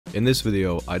In this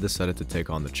video, I decided to take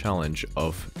on the challenge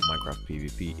of Minecraft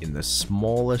PvP in the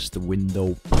smallest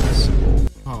window possible.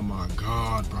 Oh my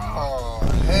god, bro. Oh,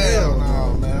 hell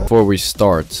no, man. Before we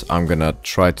start, I'm gonna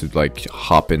try to like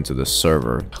hop into the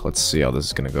server. Let's see how this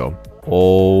is gonna go.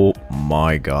 Oh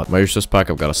my god. My resource pack,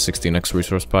 I've got a 16x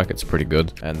resource pack, it's pretty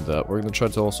good. And we're gonna try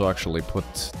to also actually put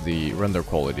the render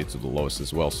quality to the lowest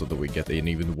as well, so that we get an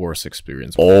even worse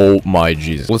experience. Oh my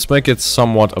Jesus. Let's make it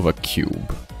somewhat of a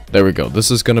cube. There we go.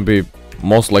 This is gonna be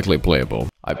most likely playable.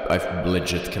 I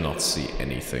legit cannot see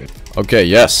anything. Okay,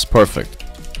 yes, perfect.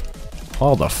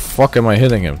 How the fuck am I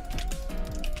hitting him?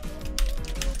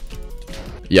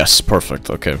 Yes, perfect,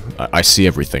 okay. I see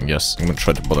everything, yes. I'm gonna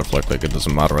try to butterfly click, it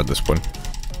doesn't matter at this point.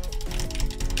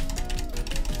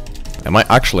 Am I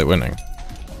actually winning?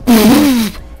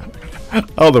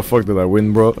 How the fuck did I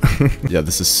win, bro? Yeah,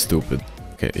 this is stupid.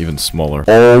 Okay, even smaller.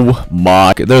 Oh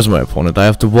my... Okay, there's my opponent. I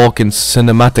have to walk in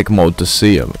cinematic mode to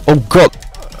see him. Oh god!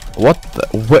 What the...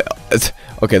 Where...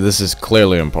 Okay, this is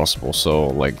clearly impossible, so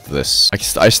like this.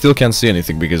 I still can't see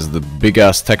anything because the big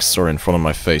ass texts are in front of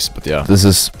my face, but yeah. This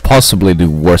is possibly the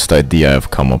worst idea I've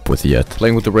come up with yet.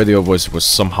 Playing with the radio voice was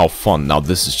somehow fun, now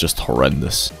this is just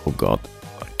horrendous. Oh god,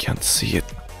 I can't see it.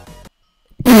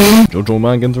 Jojo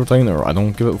Mag Entertainer, I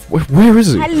don't give a... Where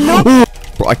is he? Hello?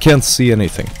 Bro, I can't see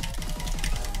anything.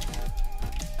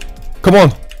 Come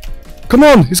on! Come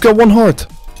on! He's got one heart!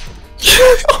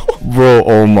 Bro,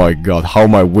 oh my god, how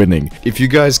am I winning? If you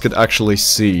guys could actually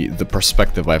see the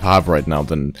perspective I have right now,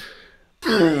 then...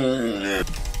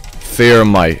 fear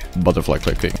my butterfly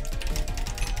clicking.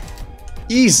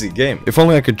 Easy game. If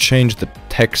only I could change the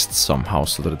text somehow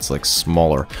so that it's like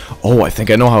smaller. Oh, I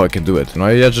think I know how I can do it. And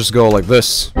I just go like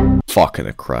this. Fucking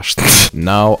it crashed.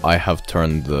 Now I have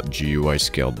turned the GUI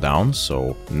scale down,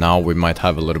 so now we might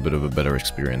have a little bit of a better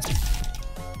experience.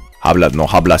 No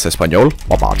hablas español.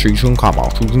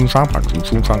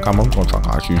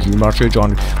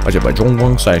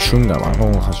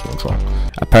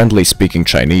 Apparently speaking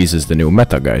Chinese is the new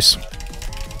meta, guys.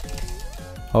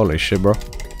 Holy shit, bro.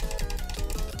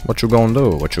 What you gonna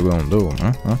do? What you gonna do?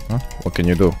 Huh? What can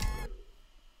you do?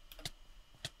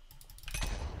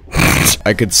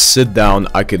 I could sit down,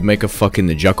 I could make a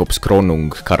fucking Jacob's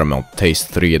Kronung caramel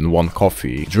taste 3-in-1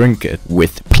 coffee, drink it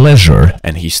with pleasure,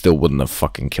 and he still wouldn't have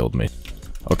fucking killed me.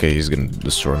 Okay, he's gonna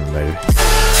destroy me, maybe.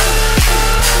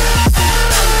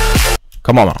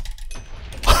 Come on now.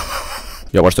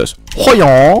 Yeah, watch this.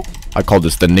 I call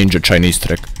this the ninja Chinese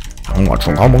trick.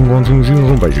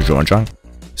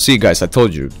 See guys, I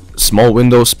told you, small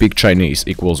windows speak Chinese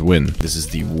equals win. This is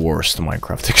the worst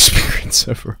Minecraft experience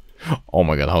ever. Oh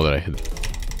my god, how did I hit?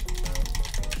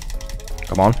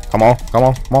 Come on, come on, come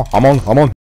on, come on, come on, come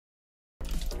on.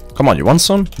 Come on, you want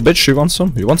some? Bitch, you want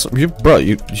some? You want some? Bro,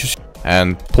 you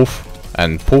and poof,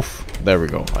 and poof. There we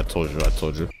go. I told you, I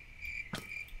told you.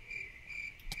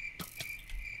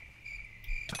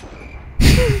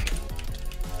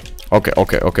 Okay,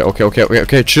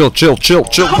 chill.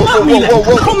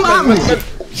 Come on, man.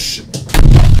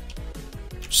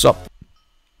 Sup?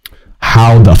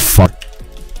 How the fuck?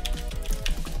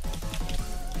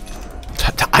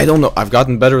 I don't know, I've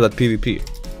gotten better at PvP.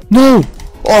 No!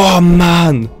 Oh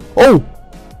man! Oh!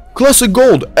 Classic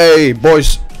gold! Hey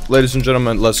boys, ladies and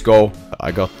gentlemen, let's go.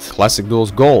 I got Classic Duels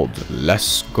gold.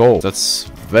 Let's go. That's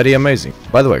very amazing.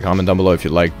 By the way, comment down below if you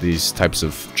like these types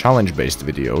of challenge-based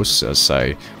videos, as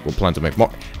I will plan to make more.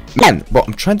 Man! Bro,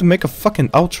 I'm trying to make a fucking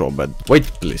outro, but wait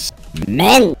please.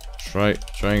 Man! Trying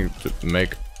to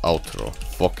make outro.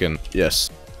 Fucking yes.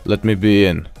 Let me be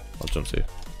in. I'll jump to you.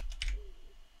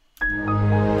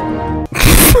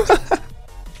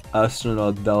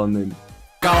 Astronaut down in.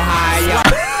 Go higher!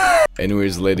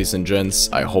 Anyways, ladies and gents,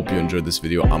 I hope you enjoyed this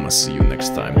video. I'ma see you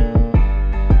next time.